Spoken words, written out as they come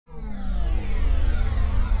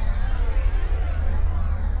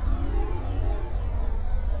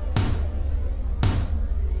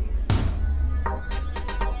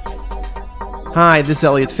Hi, this is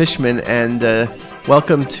Elliot Fishman, and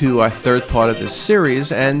welcome to our third part of this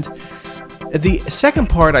series. And the second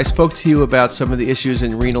part, I spoke to you about some of the issues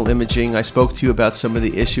in renal imaging. I spoke to you about some of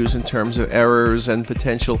the issues in terms of errors and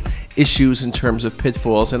potential issues in terms of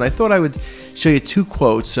pitfalls. And I thought I would show you two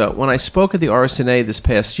quotes. When I spoke at the RSNA this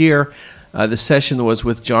past year, the session was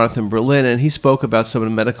with Jonathan Berlin, and he spoke about some of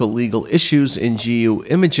the medical legal issues in GU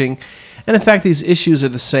imaging. And in fact, these issues are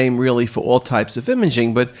the same really for all types of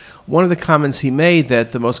imaging, but one of the comments he made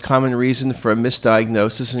that the most common reason for a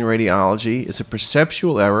misdiagnosis in radiology is a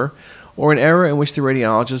perceptual error or an error in which the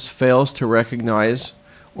radiologist fails to recognize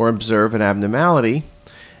or observe an abnormality.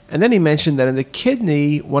 And then he mentioned that in the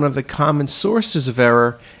kidney, one of the common sources of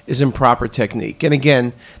error is improper technique. And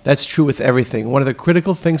again, that's true with everything. One of the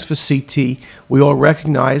critical things for CT we all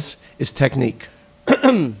recognize is technique.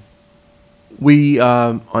 We,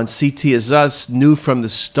 on CT as us, knew from the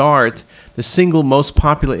start the single most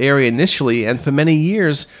popular area initially and for many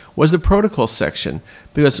years was the protocol section,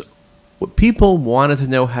 because people wanted to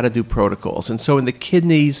know how to do protocols. And so in the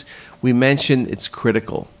kidneys, we mentioned it's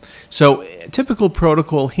critical. So typical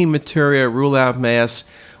protocol, hematuria, rule out mass,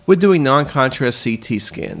 we're doing non-contrast CT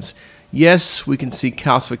scans. Yes, we can see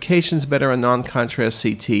calcifications better on non-contrast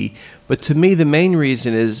CT, but to me the main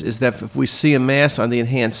reason is that if we see a mass on the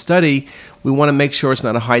enhanced study, we want to make sure it's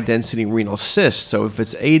not a high-density renal cyst. So if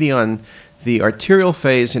it's 80 on the arterial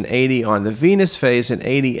phase and 80 on the venous phase and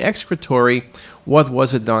 80 excretory, what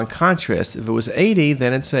was it non-contrast? If it was 80,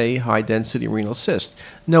 then it's a high-density renal cyst.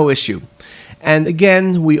 No issue. And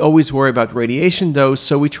again, we always worry about radiation dose,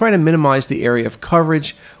 so we try to minimize the area of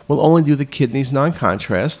coverage. We'll only do the kidneys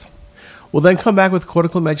non-contrast. We'll then come back with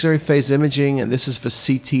cortical medullary phase imaging, and this is for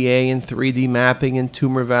CTA and 3D mapping and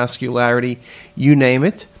tumor vascularity, you name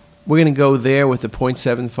it. We're going to go there with the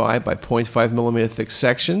 0.75 by 0.5 millimeter thick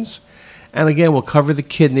sections. And again, we'll cover the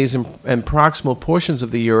kidneys and proximal portions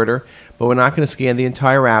of the ureter, but we're not going to scan the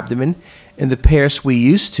entire abdomen. In the pairs we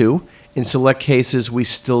used to, in select cases we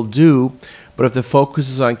still do, but if the focus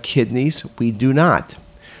is on kidneys, we do not.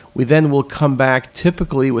 We then will come back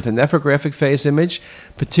typically with a nephrographic phase image,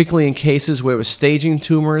 particularly in cases where we're staging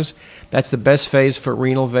tumors. That's the best phase for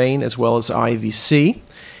renal vein as well as IVC.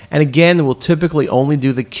 And again, we'll typically only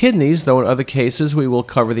do the kidneys, though in other cases we will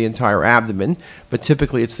cover the entire abdomen, but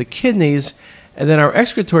typically it's the kidneys. And then our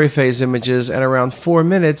excretory phase images, at around 4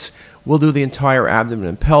 minutes, we'll do the entire abdomen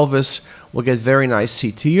and pelvis. We'll get very nice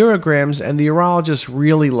CT urograms, and the urologists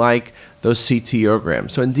really like those CT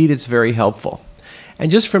urograms. So indeed, it's very helpful.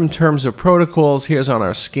 And just from terms of protocols, here's on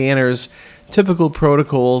our scanners. Typical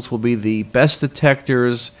protocols will be the best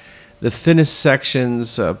detectors, the thinnest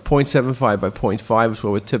sections, 0.75 by 0.5 is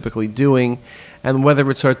what we're typically doing. And whether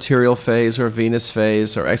it's arterial phase or venous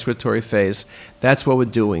phase or excretory phase, that's what we're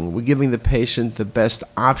doing. We're giving the patient the best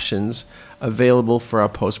options available for our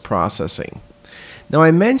post-processing. Now, I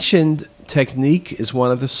mentioned technique is one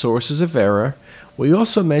of the sources of error. We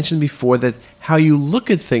also mentioned before that how you look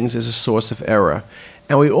at things is a source of error.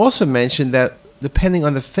 And we also mentioned that depending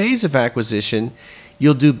on the phase of acquisition,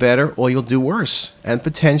 you'll do better or you'll do worse. And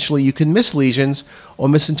potentially you can miss lesions or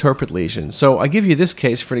misinterpret lesions. So I give you this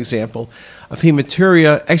case for an example of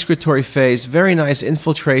hematuria, excretory phase, very nice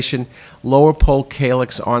infiltration, lower pole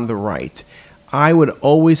calyx on the right. I would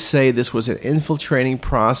always say this was an infiltrating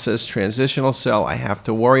process, transitional cell I have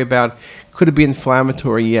to worry about. Could it be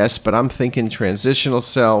inflammatory? Yes, but I'm thinking transitional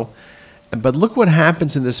cell. But look what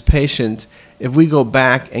happens in this patient if we go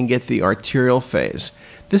back and get the arterial phase.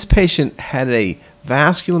 This patient had a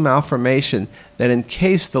vascular malformation that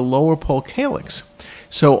encased the lower pole calyx.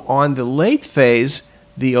 So on the late phase,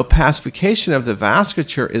 the opacification of the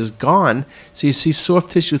vasculature is gone, so you see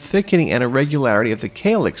soft tissue thickening and irregularity of the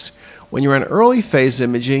calyx. When you're in early phase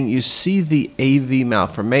imaging, you see the AV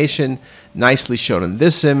malformation, nicely shown in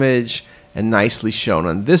this image, and nicely shown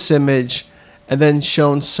on this image, and then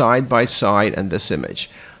shown side by side in this image.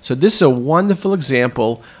 So this is a wonderful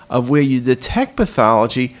example of where you detect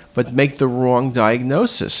pathology but make the wrong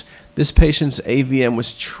diagnosis. This patient's AVM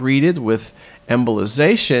was treated with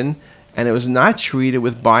embolization, and it was not treated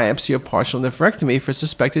with biopsy or partial nephrectomy for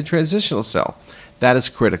suspected transitional cell. That is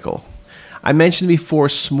critical. I mentioned before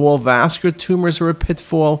small vascular tumors are a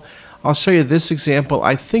pitfall. I'll show you this example.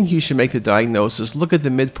 I think you should make the diagnosis. Look at the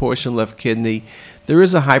mid-portion left kidney. There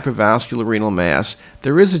is a hypervascular renal mass.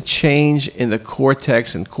 There is a change in the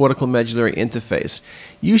cortex and cortical medullary interface.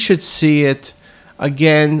 You should see it.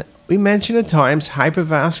 Again, we mentioned at times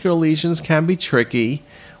hypervascular lesions can be tricky.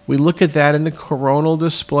 We look at that in the coronal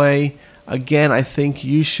display. Again, I think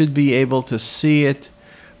you should be able to see it.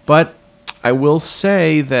 But I will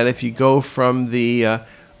say that if you go from the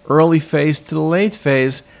early phase to the late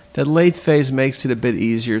phase, That late phase makes it a bit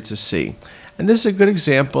easier to see. And this is a good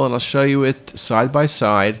example, and I'll show you it side by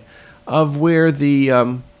side, of where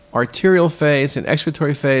the arterial phase and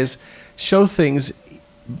excretory phase show things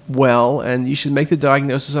well, and you should make the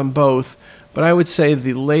diagnosis on both. But I would say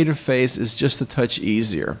the later phase is just a touch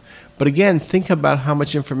easier. But again, think about how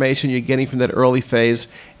much information you're getting from that early phase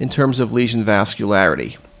in terms of lesion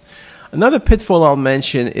vascularity. Another pitfall I'll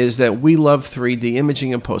mention is that we love 3D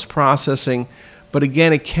imaging and post-processing, but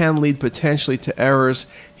again, it can lead potentially to errors.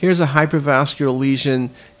 Here's a hypervascular lesion,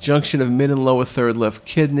 junction of mid and lower third left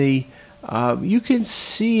kidney. You can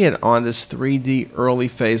see it on this 3D early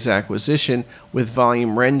phase acquisition with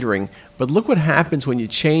volume rendering, but look what happens when you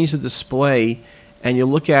change the display and you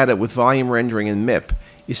look at it with volume rendering and MIP.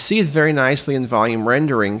 You see it very nicely in volume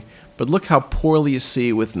rendering, but look how poorly you see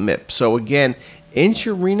it with MIP. So again,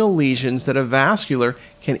 intrarenal lesions that are vascular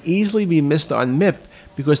can easily be missed on MIP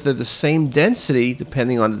because they're the same density,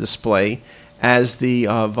 depending on the display, as the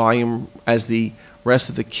as the rest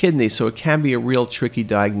of the kidney, so it can be a real tricky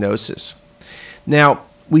diagnosis. Now,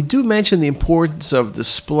 we do mention the importance of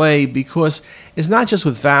display because it's not just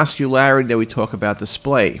with vascularity that we talk about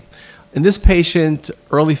display. In this patient,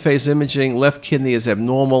 early phase imaging, left kidney is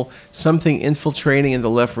abnormal, something infiltrating in the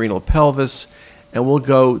left renal pelvis, and we'll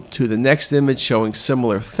go to the next image showing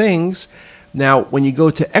similar things. Now, when you go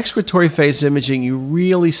to excretory phase imaging, you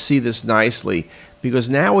really see this nicely, because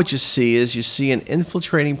now what you see an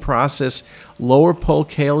infiltrating process, lower pole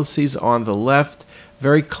calyces on the left,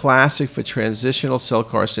 very classic for transitional cell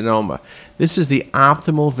carcinoma. This is the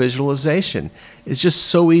optimal visualization. It's just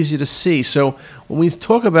so easy to see. So when we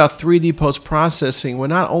talk about 3D post-processing, we're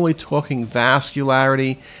not only talking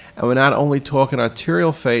vascularity, and we're not only talking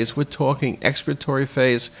arterial phase, we're talking excretory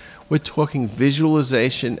phase, we're talking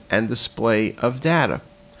visualization and display of data.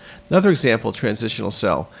 Another example, transitional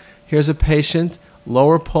cell. Here's a patient,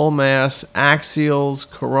 lower pole mass, axials,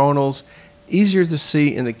 coronals, easier to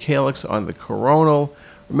see in the calyx on the coronal.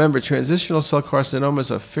 Remember, transitional cell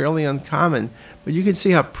carcinomas are fairly uncommon, but you can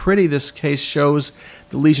see how pretty this case shows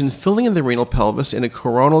the lesion filling in the renal pelvis in a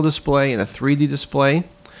coronal display and a 3D display.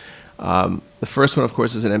 The first one, of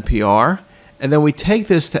course, is an MPR. And then we take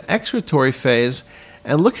this to excretory phase,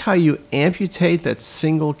 and look how you amputate that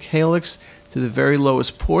single calyx to the very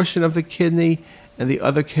lowest portion of the kidney, and the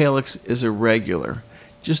other calyx is irregular.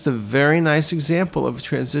 Just a very nice example of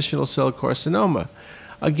transitional cell carcinoma.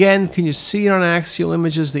 Again, can you see it on axial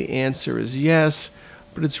images? The answer is yes,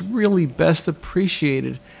 but it's really best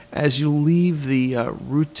appreciated as you leave the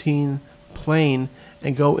routine plane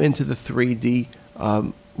and go into the 3D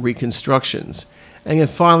reconstructions. And then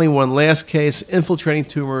finally, one last case, infiltrating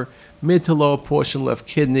tumor, mid to lower portion left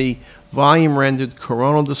kidney, volume rendered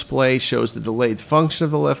coronal display, shows the delayed function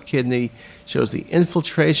of the left kidney, shows the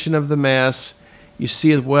infiltration of the mass. You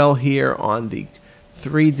see it well here on the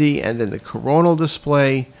 3D and then the coronal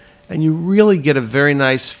display, and you really get a very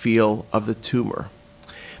nice feel of the tumor.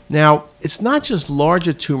 Now, it's not just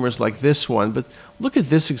larger tumors like this one, but look at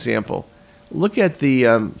this example. Look at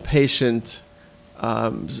the patient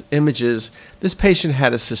images. This patient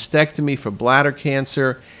had a cystectomy for bladder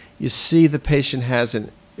cancer. You see the patient has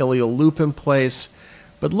an ileal loop in place,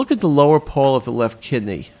 but look at the lower pole of the left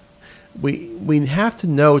kidney. We have to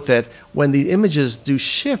note that when the images do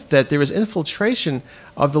shift, that there is infiltration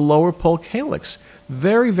of the lower pole calyx.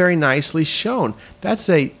 Very, very nicely shown. That's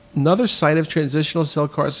another site of transitional cell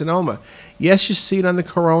carcinoma. Yes, you see it on the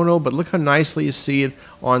coronal, but look how nicely you see it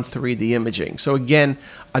on 3D imaging. So again,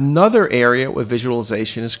 another area where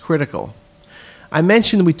visualization is critical. I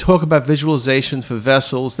mentioned we talk about visualization for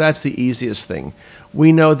vessels. That's the easiest thing.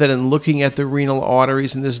 We know that in looking at the renal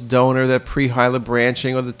arteries in this donor, that prehilar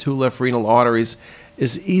branching or the two left renal arteries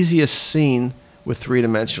is easiest seen with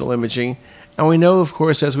three-dimensional imaging. And we know, of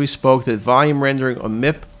course, as we spoke, that volume rendering or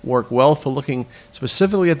MIP work well for looking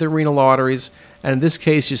specifically at the renal arteries. And in this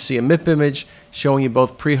case, you see a MIP image showing you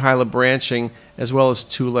both prehilar branching as well as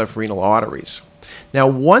two left renal arteries. Now,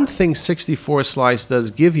 one thing 64 slice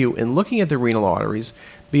does give you in looking at the renal arteries,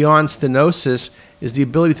 beyond stenosis, is the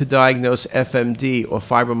ability to diagnose FMD or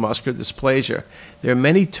fibromuscular dysplasia. There are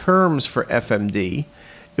many terms for FMD.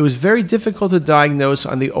 It was very difficult to diagnose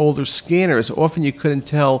on the older scanners. Often you couldn't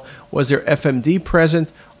tell, was there FMD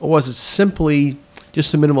present, or was it simply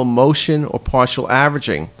just a minimal motion or partial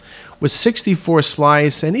averaging. With 64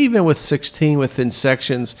 slice, and even with 16 with thin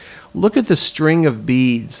sections, look at the string of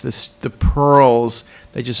beads, the pearls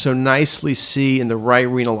that you so nicely see in the right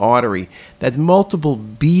renal artery. That multiple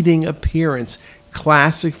beading appearance,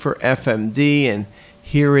 classic for FMD, and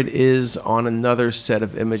here it is on another set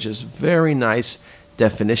of images. Very nice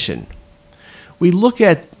definition. We look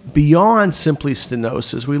at beyond simply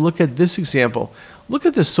stenosis. We look at this example. Look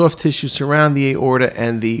at the soft tissue surrounding the aorta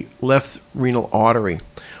and the left renal artery.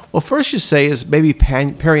 Well, first you say is maybe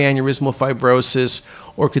perianeurysmal fibrosis,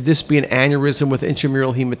 or could this be an aneurysm with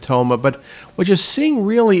intramural hematoma? But what you're seeing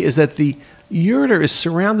really is that the ureter is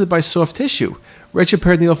surrounded by soft tissue.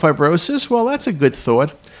 Retroperitoneal fibrosis, well, that's a good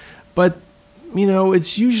thought, but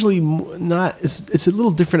it's usually not. It's a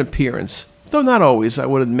little different appearance, though not always, I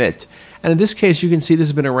would admit. And in this case, you can see this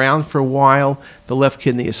has been around for a while. The left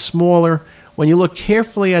kidney is smaller. When you look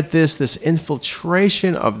carefully at this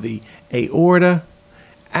infiltration of the aorta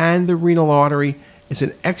and the renal artery is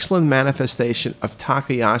an excellent manifestation of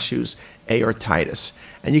Takayasu's aortitis.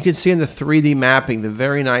 And you can see in the 3D mapping the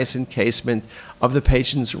very nice encasement of the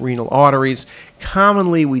patient's renal arteries.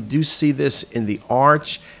 Commonly, we do see this in the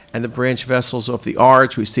arch and the branch vessels of the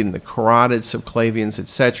arch. We see it in the carotid, subclavians,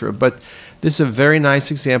 etc. But this is a very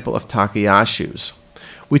nice example of Takayasu's.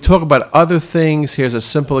 We talk about other things. Here's a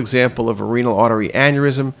simple example of a renal artery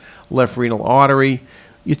aneurysm, left renal artery.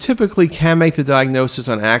 You typically can make the diagnosis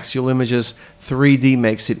on axial images. 3D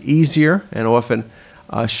makes it easier and often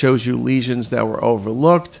shows you lesions that were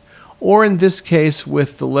overlooked. Or in this case,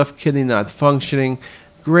 with the left kidney not functioning,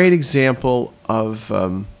 great example of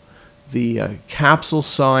the capsule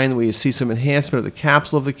sign, where you see some enhancement of the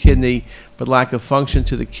capsule of the kidney, but lack of function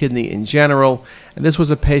to the kidney in general. And this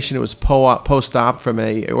was a patient who was post-op from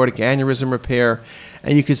an aortic aneurysm repair,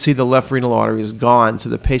 and you could see the left renal artery is gone, so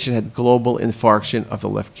the patient had global infarction of the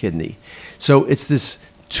left kidney. So it's this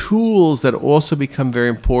tools that also become very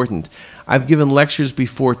important. I've given lectures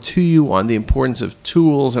before to you on the importance of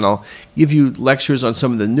tools, and I'll give you lectures on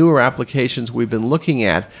some of the newer applications we've been looking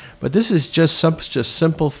at, but this is just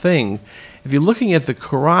simple thing. If you're looking at the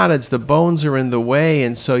carotids, the bones are in the way,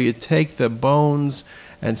 and so you take the bones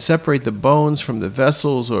and separate the bones from the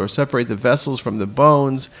vessels, or separate the vessels from the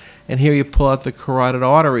bones, and here you pull out the carotid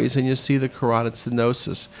arteries and you see the carotid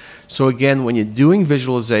stenosis. So again, when you're doing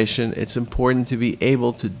visualization, it's important to be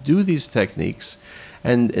able to do these techniques.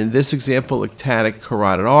 And in this example, ectatic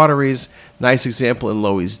carotid arteries, nice example in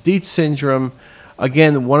Loeys-Dietz syndrome.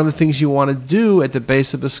 Again, one of the things you want to do at the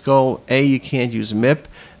base of the skull, A, you can't use MIP.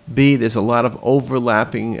 B, there's a lot of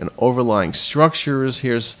overlapping and overlying structures.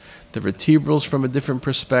 Here's the vertebrals from a different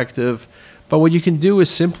perspective. But what you can do is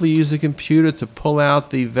simply use the computer to pull out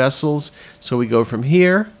the vessels. So we go from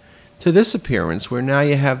here to this appearance, where now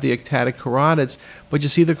you have the ectatic carotids, but you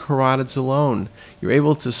see the carotids alone. You're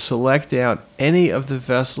able to select out any of the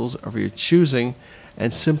vessels of your choosing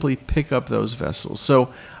and simply pick up those vessels.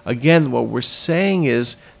 So again, what we're saying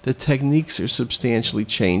is the techniques are substantially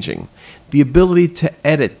changing. The ability to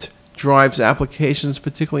edit drives applications,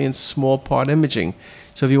 particularly in small part imaging.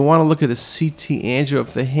 So if you want to look at a CT angio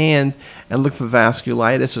of the hand and look for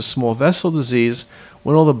vasculitis or small vessel disease,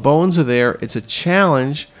 when all the bones are there, it's a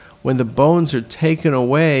challenge. When the bones are taken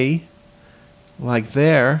away, like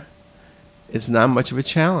there, it's not much of a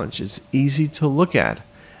challenge. It's easy to look at.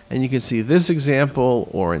 And you can see this example,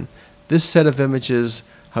 or in this set of images,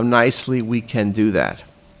 how nicely we can do that.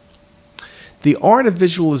 The art of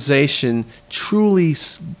visualization truly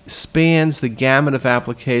spans the gamut of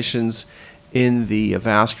applications in the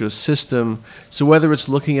vascular system. So whether it's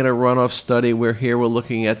looking at a runoff study, where here we're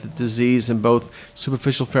looking at the disease in both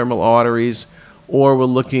superficial femoral arteries, or we're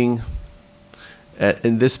looking at,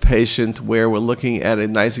 in this patient, where we're looking at a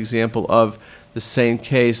nice example of the same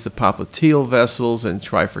case, the popliteal vessels and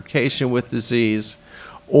trifurcation with disease,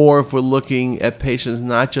 or if we're looking at patients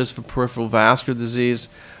not just for peripheral vascular disease,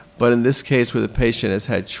 but in this case where the patient has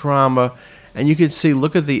had trauma. And you can see,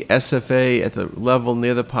 look at the SFA at the level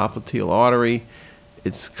near the popliteal artery.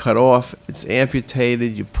 It's cut off, it's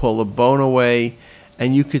amputated, you pull a bone away,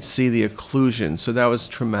 and you could see the occlusion. So that was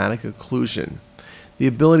traumatic occlusion. The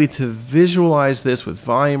ability to visualize this with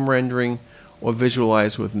volume rendering or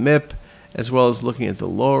visualize with MIP, as well as looking at the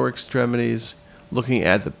lower extremities, looking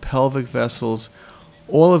at the pelvic vessels,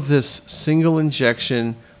 all of this single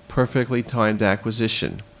injection, perfectly timed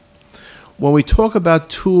acquisition. When we talk about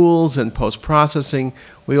tools and post-processing,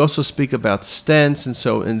 we also speak about stents. And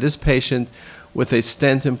so in this patient with a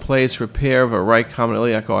stent in place, repair of a right common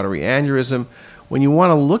iliac artery aneurysm, when you want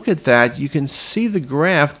to look at that, you can see the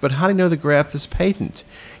graft, but how do you know the graft is patent?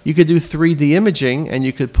 You could do 3D imaging and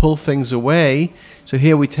you could pull things away. So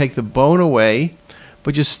here we take the bone away,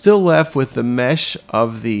 but you're still left with the mesh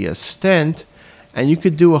of the stent, and you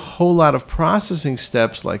could do a whole lot of processing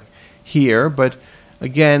steps like here, but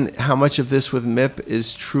again, how much of this with MIP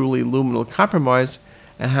is truly luminal compromise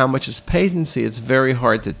and how much is patency, it's very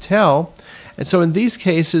hard to tell. And so in these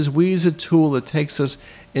cases, we use a tool that takes us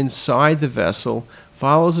inside the vessel,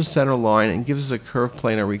 follows the center line, and gives us a curved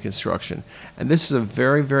planar reconstruction. And this is a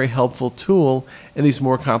very, very helpful tool in these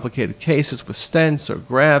more complicated cases with stents or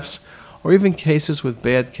grafts, or even cases with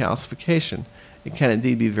bad calcification. It can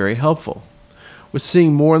indeed be very helpful. We're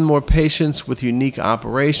seeing more and more patients with unique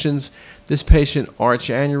operations. This patient arch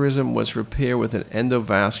aneurysm was repaired with an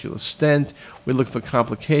endovascular stent. We look for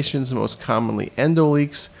complications, most commonly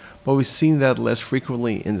endoleaks, but we've seen that less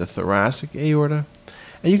frequently in the thoracic aorta.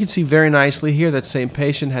 And you can see very nicely here that same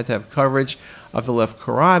patient had to have coverage of the left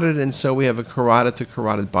carotid, and so we have a carotid to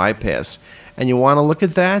carotid bypass. And you want to look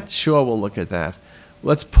at that? Sure, we'll look at that.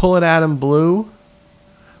 Let's pull it out in blue.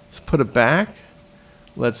 Let's put it back.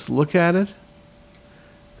 Let's look at it.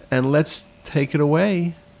 And let's take it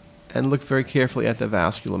away and look very carefully at the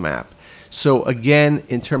vascular map. So again,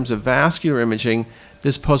 in terms of vascular imaging,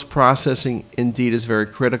 this post-processing indeed is very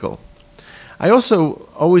critical. I also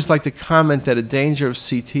always like to comment that a danger of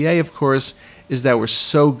CTA, of course, is that we're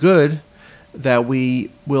so good that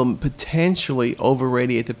we will potentially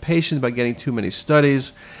over-radiate the patient by getting too many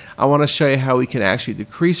studies. I want to show you how we can actually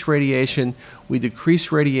decrease radiation. We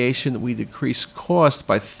decrease radiation, we decrease cost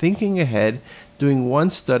by thinking ahead, doing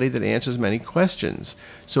one study that answers many questions.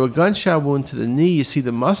 So a gunshot wound to the knee, you see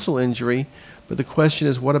the muscle injury, but the question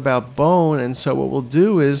is, what about bone? And so what we'll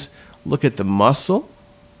do is look at the muscle.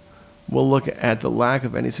 We'll look at the lack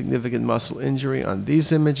of any significant muscle injury on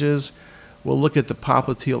these images. We'll look at the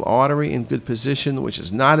popliteal artery in good position, which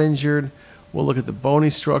is not injured. We'll look at the bony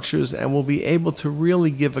structures, and we'll be able to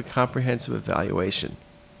really give a comprehensive evaluation.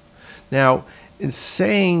 Now, in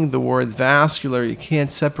saying the word vascular, you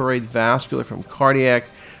can't separate vascular from cardiac.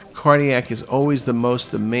 Cardiac is always the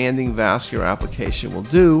most demanding vascular application we'll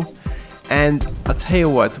do. And I'll tell you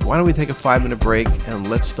what, why don't we take a 5-minute break and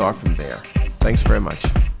let's start from there. Thanks very much.